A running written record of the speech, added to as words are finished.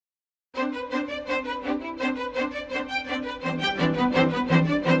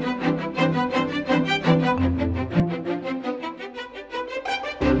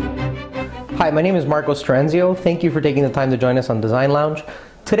Hi, my name is Marco Stranzio. Thank you for taking the time to join us on Design Lounge.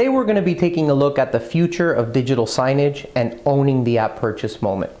 Today we're going to be taking a look at the future of digital signage and owning the at purchase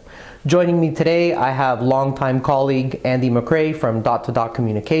moment. Joining me today, I have longtime colleague Andy McRae from Dot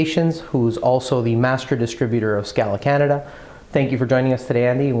Communications, who's also the master distributor of Scala Canada. Thank you for joining us today,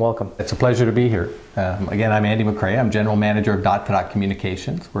 Andy, and welcome. It's a pleasure to be here. Again, I'm Andy McRae. I'm General Manager of Dot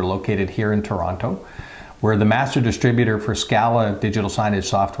Communications. We're located here in Toronto. We're the master distributor for Scala digital signage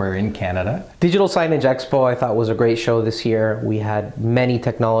software in Canada. Digital Signage Expo I thought was a great show this year. We had many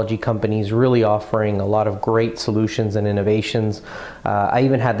technology companies really offering a lot of great solutions and innovations. I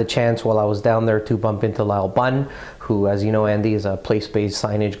even had the chance while I was down there to bump into Lyle Bunn, who, as you know, Andy, is a place-based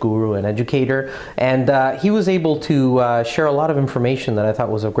signage guru and educator. And he was able to share a lot of information that I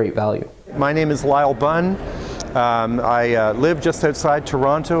thought was of great value. My name is Lyle Bunn. I live just outside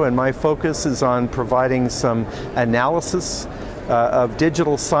Toronto, and my focus is on providing some analysis of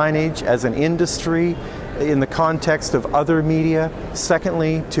digital signage as an industry in the context of other media.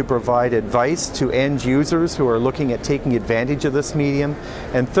 Secondly, to provide advice to end users who are looking at taking advantage of this medium.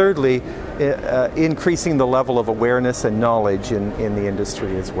 And thirdly, increasing the level of awareness and knowledge in the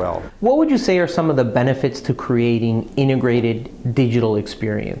industry as well. What would you say are some of the benefits to creating integrated digital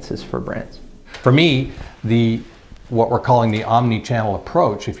experiences for brands? For me, what we're calling the omni-channel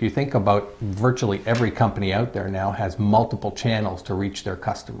approach, if you think about virtually every company out there now has multiple channels to reach their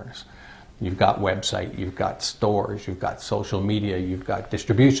customers. You've got website, you've got stores, you've got social media, you've got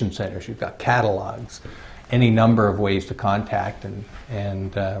distribution centers, you've got catalogs, any number of ways to contact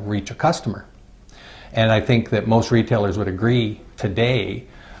and reach a customer. And I think that most retailers would agree today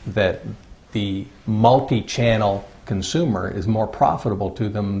that the multi-channel consumer is more profitable to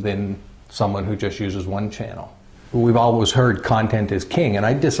them than someone who just uses one channel. We've always heard content is king, and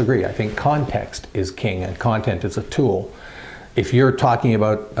I disagree. I think context is king, and content is a tool. If you're talking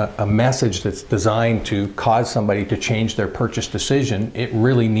about a message that's designed to cause somebody to change their purchase decision, it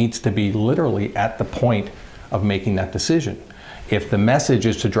really needs to be literally at the point of making that decision. If the message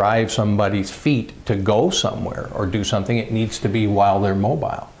is to drive somebody's feet to go somewhere or do something, it needs to be while they're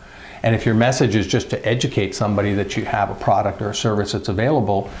mobile. And if your message is just to educate somebody that you have a product or a service that's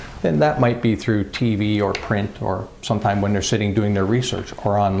available, then that might be through TV or print or sometime when they're sitting doing their research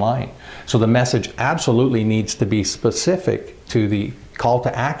or online. So the message absolutely needs to be specific to the call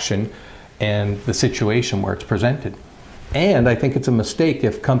to action and the situation where it's presented. And I think it's a mistake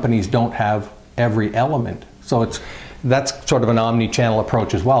if companies don't have every element. So that's sort of an omni-channel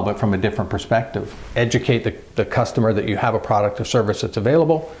approach as well, but from a different perspective. Educate the customer that you have a product or service that's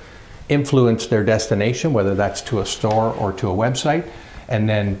available, influence their destination, whether that's to a store or to a website, and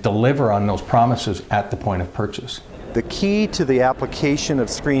then deliver on those promises at the point of purchase. The key to the application of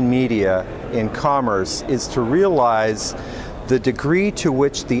screen media in commerce is to realize the degree to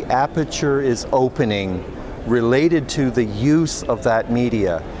which the aperture is opening related to the use of that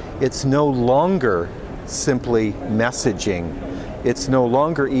media. It's no longer simply messaging. It's no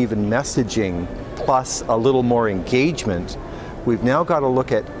longer even messaging plus a little more engagement. We've now got to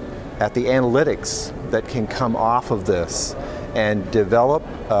look at the analytics that can come off of this and develop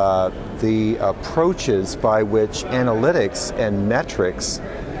the approaches by which analytics and metrics,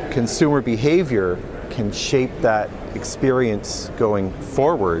 consumer behavior, can shape that experience going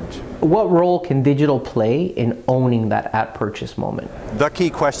forward. What role can digital play in owning that at purchase moment? The key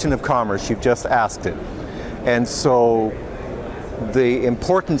question of commerce, you've just asked it. And so the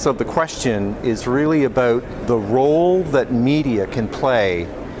importance of the question is really about the role that media can play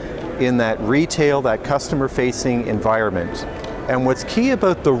in that retail, that customer-facing environment. And what's key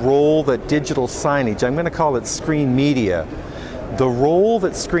about the role that digital signage, I'm going to call it screen media, the role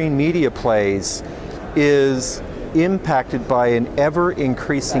that screen media plays is impacted by an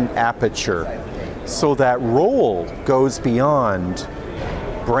ever-increasing aperture. So that role goes beyond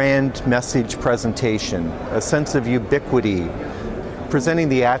brand message presentation, a sense of ubiquity, presenting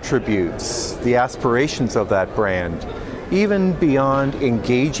the attributes, the aspirations of that brand, even beyond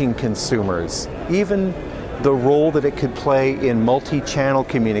engaging consumers, even the role that it could play in multi-channel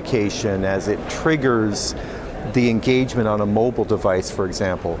communication as it triggers the engagement on a mobile device, for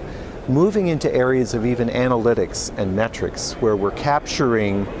example. Moving into areas of even analytics and metrics where we're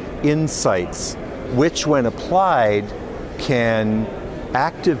capturing insights which, when applied, can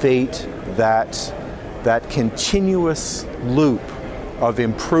activate that continuous loop of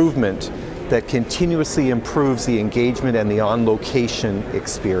improvement that continuously improves the engagement and the on-location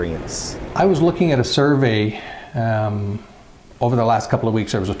experience. I was looking at a survey over the last couple of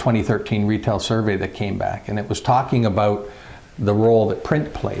weeks. There was a 2013 retail survey that came back, and it was talking about the role that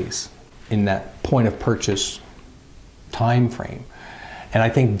print plays in that point of purchase time frame. And I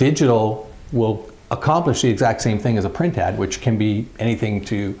think digital will accomplish the exact same thing as a print ad, which can be anything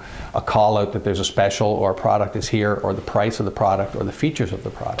to a call out that there's a special or a product is here, or the price of the product or the features of the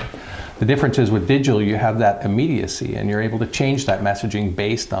product. The difference is with digital, you have that immediacy and you're able to change that messaging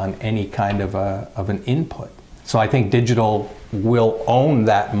based on any kind of an input. So I think digital will own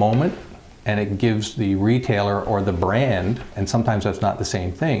that moment, and it gives the retailer or the brand, and sometimes that's not the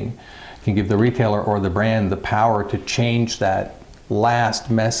same thing, can give the retailer or the brand the power to change that last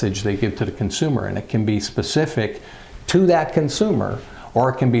message they give to the consumer. And it can be specific to that consumer, or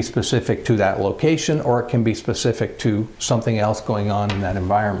it can be specific to that location, or it can be specific to something else going on in that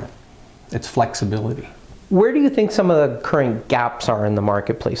environment. It's flexibility. Where do you think some of the current gaps are in the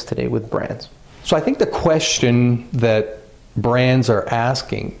marketplace today with brands? So I think the question that brands are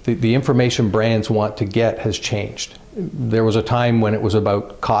asking, the information brands want to get, has changed. There was a time when it was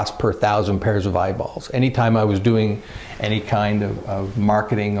about cost per 1,000 pairs of eyeballs. Anytime I was doing any kind of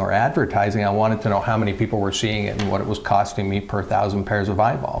marketing or advertising, I wanted to know how many people were seeing it and what it was costing me per 1,000 pairs of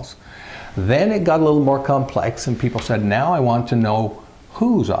eyeballs. Then it got a little more complex, and people said, now I want to know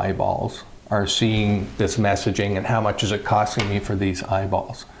whose eyeballs are seeing this messaging and how much is it costing me for these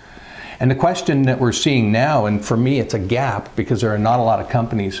eyeballs. And the question that we're seeing now, and for me it's a gap because there are not a lot of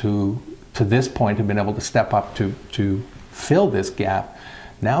companies who to this point have been able to step up to fill this gap.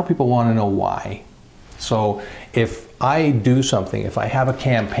 Now people want to know why. So if I do something, if I have a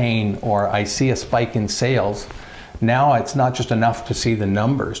campaign or I see a spike in sales, now it's not just enough to see the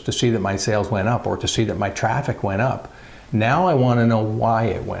numbers, to see that my sales went up or to see that my traffic went up. Now I want to know why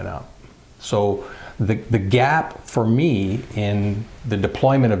it went up. So the gap for me in the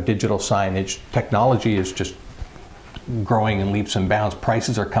deployment of digital signage, technology is just growing in leaps and bounds.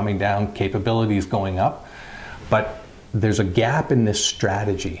 Prices are coming down, capabilities going up, but there's a gap in this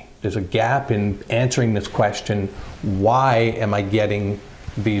strategy. There's a gap in answering this question, why am I getting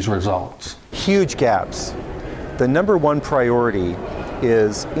these results? Huge gaps. The number one priority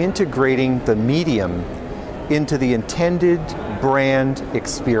is integrating the medium into the intended brand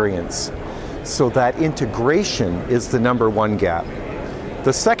experience. So that integration is the number one gap.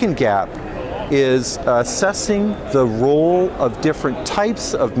 The second gap is assessing the role of different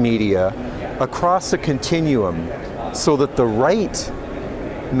types of media across a continuum so that the right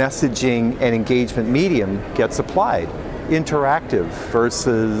messaging and engagement medium gets applied. Interactive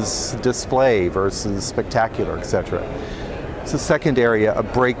versus display versus spectacular, etc. It's the second area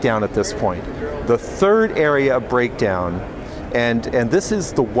of breakdown at this point. The third area of breakdown, and this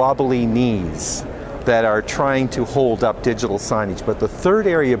is the wobbly knees that are trying to hold up digital signage, but the third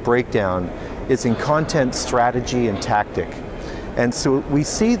area of breakdown is in content strategy and tactic. And so we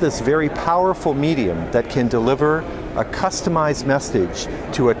see this very powerful medium that can deliver a customized message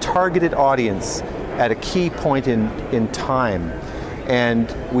to a targeted audience at a key point in time.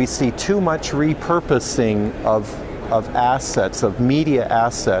 And we see too much repurposing of assets, of media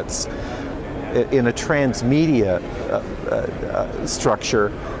assets in a transmedia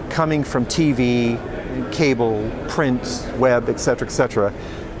structure coming from TV, cable, print, web, etc.,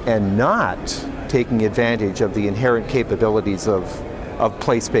 and not taking advantage of the inherent capabilities of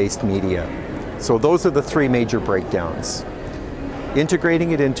place-based media. So those are the three major breakdowns.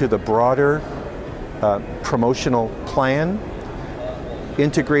 Integrating it into the broader promotional plan,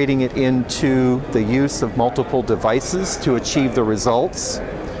 integrating it into the use of multiple devices to achieve the results,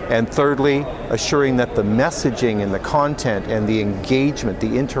 and thirdly, assuring that the messaging and the content and the engagement,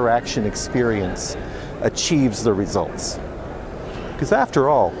 the interaction experience achieves the results. Because after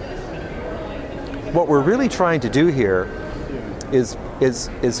all, what we're really trying to do here is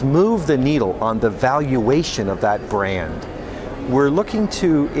move the needle on the valuation of that brand. We're looking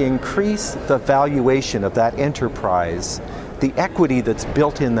to increase the valuation of that enterprise, the equity that's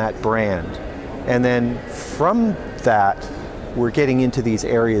built in that brand. And then from that, we're getting into these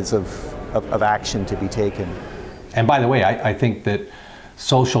areas of action to be taken. And by the way, I think that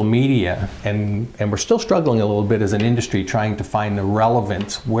social media, and we're still struggling a little bit as an industry trying to find the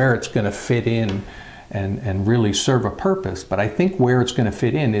relevance, where it's going to fit in and really serve a purpose. But I think where it's going to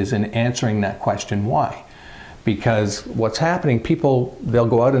fit in is in answering that question, why? Because what's happening, people, they'll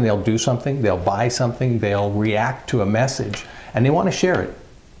go out and they'll do something, they'll buy something, they'll react to a message, and they want to share it.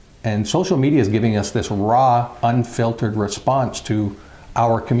 And social media is giving us this raw, unfiltered response to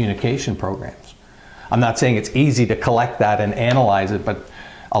our communication programs. I'm not saying it's easy to collect that and analyze it, but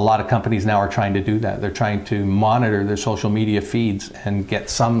a lot of companies now are trying to do that. They're trying to monitor their social media feeds and get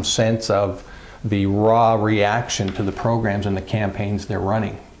some sense of the raw reaction to the programs and the campaigns they're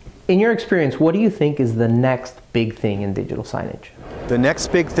running. In your experience, what do you think is the next big thing in digital signage? The next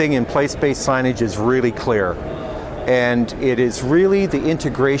big thing in place-based signage is really clear. And it is really the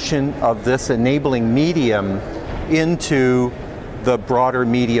integration of this enabling medium into the broader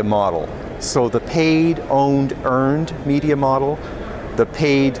media model. So the paid, owned, earned media model, the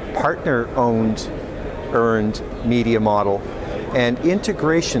paid, partner-owned, earned media model, and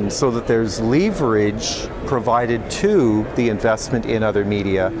integration so that there's leverage provided to the investment in other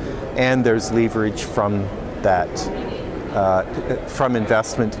media, and there's leverage from that, from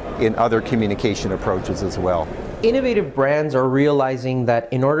investment in other communication approaches as well. Innovative brands are realizing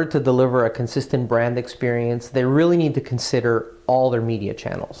that in order to deliver a consistent brand experience, they really need to consider all their media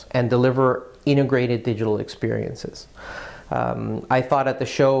channels and deliver integrated digital experiences. I thought at the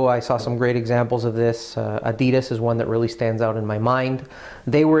show I saw some great examples of this. Adidas is one that really stands out in my mind.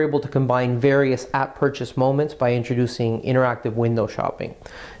 They were able to combine various app purchase moments by introducing interactive window shopping.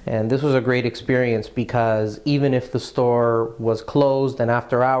 And this was a great experience because even if the store was closed and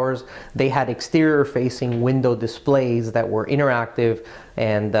after hours, they had exterior facing window displays that were interactive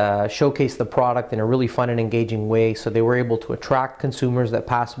and showcased the product in a really fun and engaging way. So they were able to attract consumers that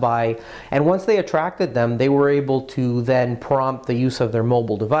passed by. And once they attracted them, they were able to then prompt the use of their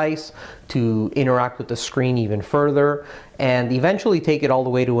mobile device to interact with the screen even further, and eventually take it all the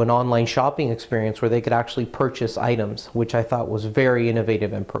way to an online shopping experience where they could actually purchase items, which I thought was very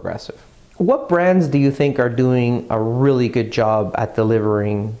innovative and progressive. What brands do you think are doing a really good job at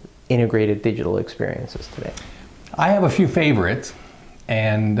delivering integrated digital experiences today? I have a few favorites,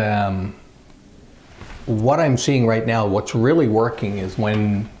 and what I'm seeing right now, what's really working is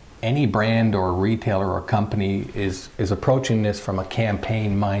when any brand or retailer or company is approaching this from a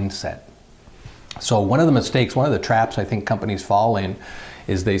campaign mindset. So one of the mistakes, one of the traps I think companies fall in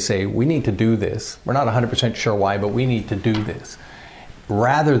is they say, we need to do this. We're not 100% sure why, but we need to do this.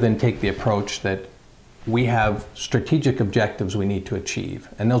 Rather than take the approach that we have strategic objectives we need to achieve.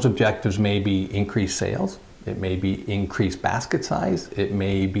 And those objectives may be increased sales, it may be increased basket size, it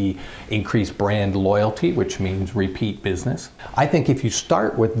may be increased brand loyalty, which means repeat business. I think if you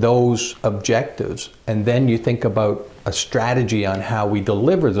start with those objectives and then you think about a strategy on how we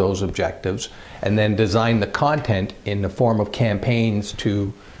deliver those objectives and then design the content in the form of campaigns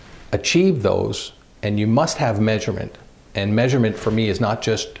to achieve those, and you must have measurement. And measurement for me is not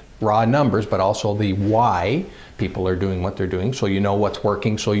just raw numbers, but also the why people are doing what they're doing, so you know what's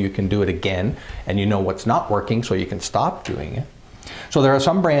working so you can do it again, and you know what's not working so you can stop doing it. So there are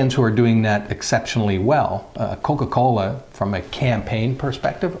some brands who are doing that exceptionally well. Coca-Cola, from a campaign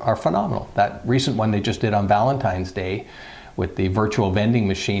perspective, are phenomenal. That recent one they just did on Valentine's Day with the virtual vending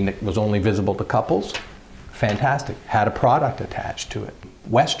machine that was only visible to couples, fantastic. Had a product attached to it.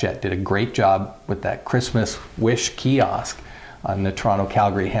 WestJet did a great job with that Christmas wish kiosk on the Toronto,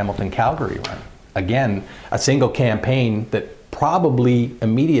 Calgary, Hamilton, Calgary run. Again, a single campaign that probably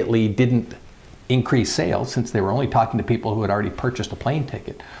immediately didn't increase sales since they were only talking to people who had already purchased a plane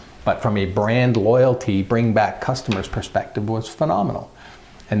ticket. But from a brand loyalty, bring back customers perspective was phenomenal.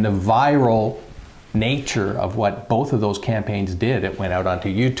 And the viral nature of what both of those campaigns did, it went out onto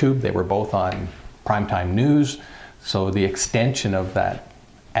YouTube, they were both on primetime news, so the extension of that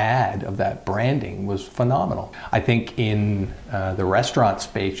ad, of that branding, was phenomenal. I think in the restaurant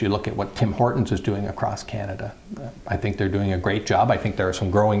space, you look at what Tim Hortons is doing across Canada. I think they're doing a great job. I think there are some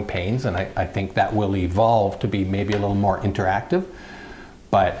growing pains, and I think that will evolve to be maybe a little more interactive,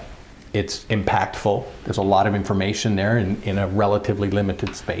 but it's impactful. There's a lot of information there in a relatively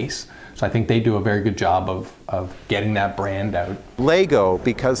limited space. So I think they do a very good job of getting that brand out. Lego,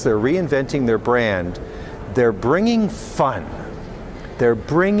 because they're reinventing their brand, they're bringing fun. They're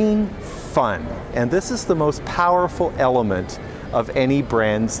bringing fun, and this is the most powerful element of any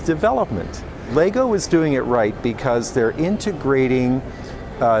brand's development. Lego is doing it right because they're integrating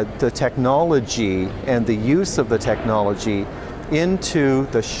the technology and the use of the technology into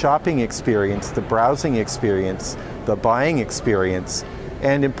the shopping experience, the browsing experience, the buying experience,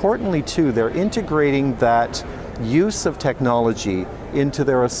 and importantly too, they're integrating that use of technology into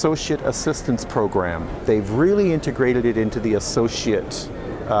their associate assistance program. They've really integrated it into the associate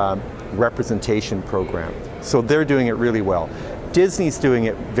representation program. So they're doing it really well. Disney's doing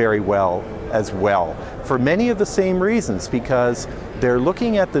it very well as well, for many of the same reasons, because they're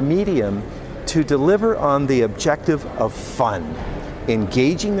looking at the medium to deliver on the objective of fun,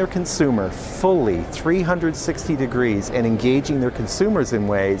 engaging their consumer fully 360 degrees and engaging their consumers in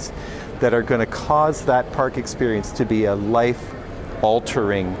ways that are going to cause that park experience to be a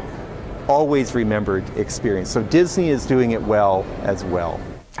life-altering, always remembered experience. So Disney is doing it well as well.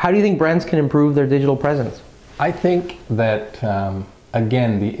 How do you think brands can improve their digital presence? I think that,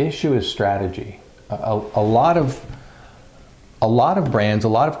 again, the issue is strategy. A lot of brands, a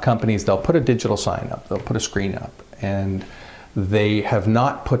lot of companies, they'll put a digital sign up, they'll put a screen up, and they have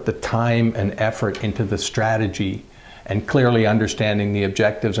not put the time and effort into the strategy and clearly understanding the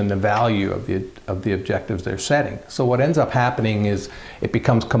objectives and the value of the objectives they're setting. So what ends up happening is it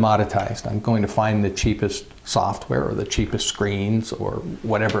becomes commoditized. I'm going to find the cheapest software or the cheapest screens or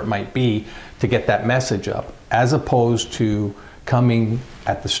whatever it might be to get that message up, as opposed to coming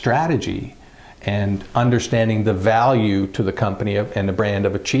at the strategy and understanding the value to the company and the brand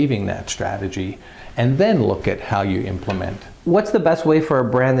of achieving that strategy, and then look at how you implement. What's the best way for a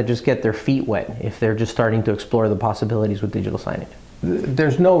brand to just get their feet wet if they're just starting to explore the possibilities with digital signage?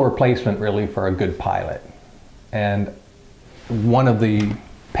 There's no replacement really for a good pilot. And one of the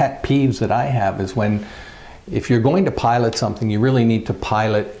pet peeves that I have is if you're going to pilot something, you really need to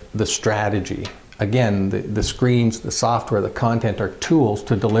pilot the strategy. Again, the screens, the software, the content are tools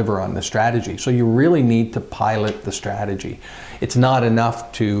to deliver on the strategy. So you really need to pilot the strategy. It's not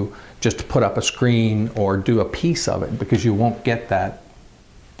enough to just put up a screen or do a piece of it, because you won't get that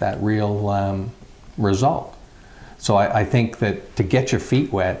real result. So I think that to get your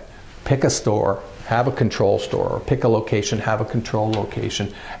feet wet, pick a store, have a control store, or pick a location, have a control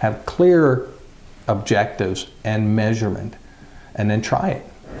location, have clear objectives and measurement, and then try it.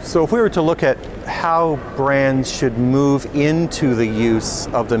 So if we were to look at how brands should move into the use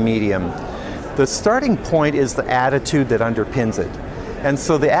of the medium, the starting point is the attitude that underpins it. And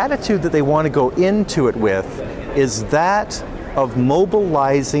so the attitude that they want to go into it with is that of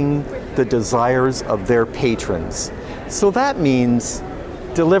mobilizing the desires of their patrons. So that means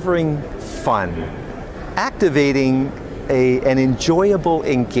delivering fun, activating an enjoyable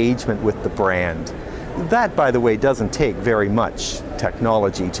engagement with the brand. That, by the way, doesn't take very much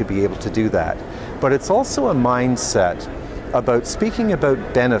technology to be able to do that. But it's also a mindset about speaking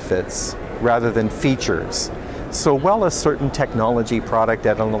about benefits rather than features. So while a certain technology product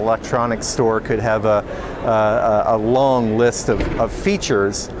at an electronics store could have a long list of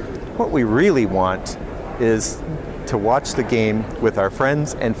features, what we really want is to watch the game with our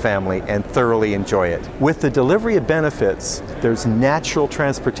friends and family and thoroughly enjoy it. With the delivery of benefits, there's natural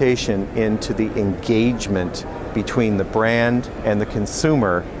transportation into the engagement between the brand and the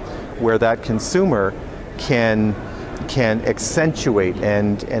consumer, where that consumer can accentuate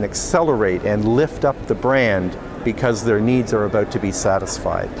and accelerate and lift up the brand because their needs are about to be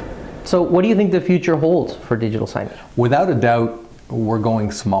satisfied. So what do you think the future holds for digital signage? Without a doubt, we're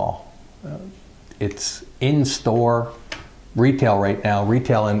going small. It's in-store retail right now.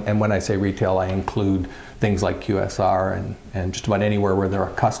 Retail, and when I say retail, I include things like QSR and just about anywhere where there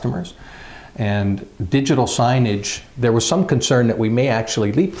are customers. And digital signage, there was some concern that we may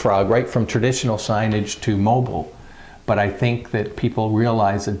actually leapfrog right from traditional signage to mobile. But I think that people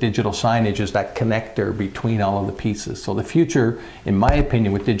realize that digital signage is that connector between all of the pieces. So the future, in my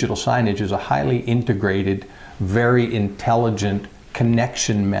opinion, with digital signage is a highly integrated, very intelligent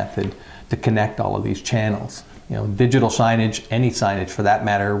connection method to connect all of these channels. You know, digital signage, any signage for that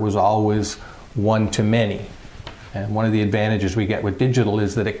matter, was always one-to-many. And one of the advantages we get with digital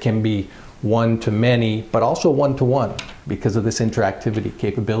is that it can be one-to-many, but also one-to-one because of this interactivity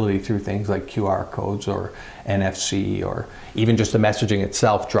capability through things like QR codes or NFC, or even just the messaging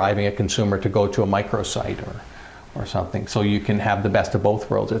itself driving a consumer to go to a microsite or something. So you can have the best of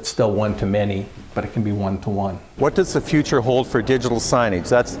both worlds. It's still one-to-many, but it can be one-to-one. What does the future hold for digital signage?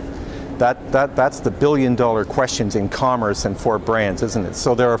 That's the billion-dollar questions in commerce and for brands, isn't it?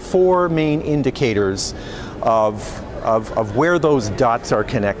 So there are four main indicators of where those dots are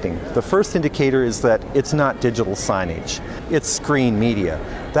connecting. The first indicator is that it's not digital signage, it's screen media.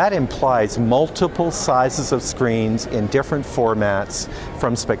 That implies multiple sizes of screens in different formats,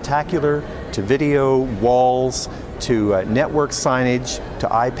 from spectacular to video, walls, to network signage, to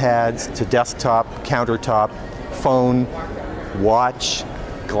iPads, to desktop, countertop, phone, watch,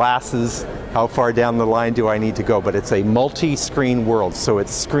 glasses. How far down the line do I need to go? But it's a multi-screen world, so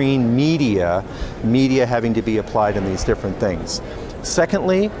it's screen media having to be applied in these different things.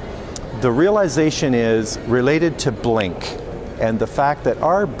 Secondly, the realization is related to blink and the fact that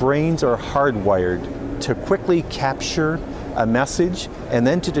our brains are hardwired to quickly capture a message and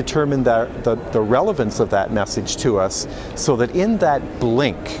then to determine the relevance of that message to us, so that in that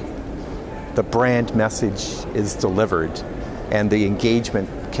blink, the brand message is delivered and the engagement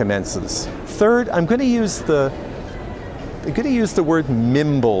commences. Third, I'm going to use the word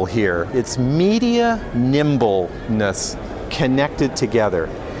nimble here. It's media nimbleness connected together.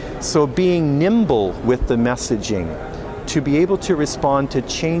 So being nimble with the messaging, to be able to respond to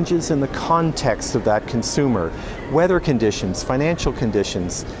changes in the context of that consumer, weather conditions, financial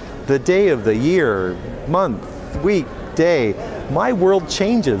conditions, the day of the year, month, week, day, my world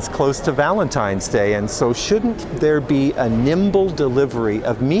changes close to Valentine's Day, and so shouldn't there be a nimble delivery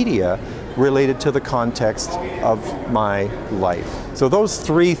of media related to the context of my life? So those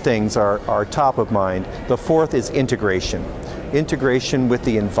three things are top of mind. The fourth is integration. Integration with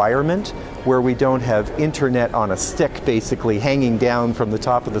the environment, where we don't have internet on a stick basically hanging down from the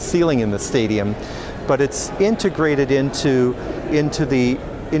top of the ceiling in the stadium, but it's integrated into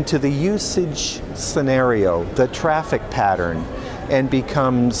the usage scenario, the traffic pattern, and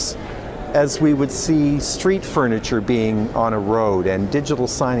becomes, as we would see street furniture being on a road and digital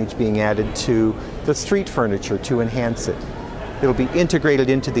signage being added to the street furniture to enhance it. It'll be integrated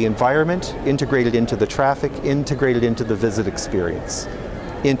into the environment, integrated into the traffic, integrated into the visit experience.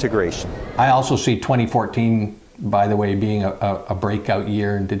 Integration. I also see 2014, by the way, being a breakout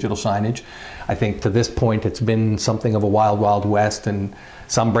year in digital signage. I think to this point it's been something of a wild, wild west, and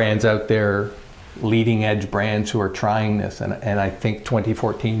some brands out there, leading edge brands who are trying this, and I think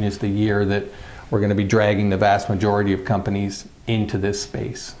 2014 is the year that we're going to be dragging the vast majority of companies into this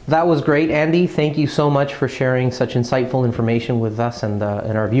space. That was great, Andy. Thank you so much for sharing such insightful information with us and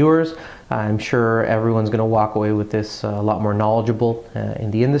our viewers. I'm sure everyone's going to walk away with this a lot more knowledgeable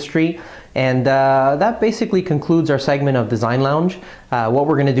in the industry. And that basically concludes our segment of Design Lounge. What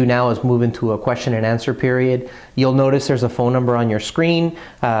we're going to do now is move into a question and answer period. You'll notice there's a phone number on your screen.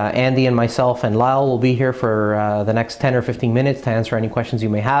 Andy and myself and Lyle will be here for the next 10 or 15 minutes to answer any questions you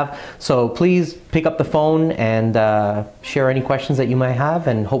may have. So please pick up the phone and share any questions that you might have,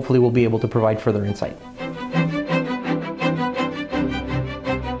 and hopefully we'll be able to provide further insight.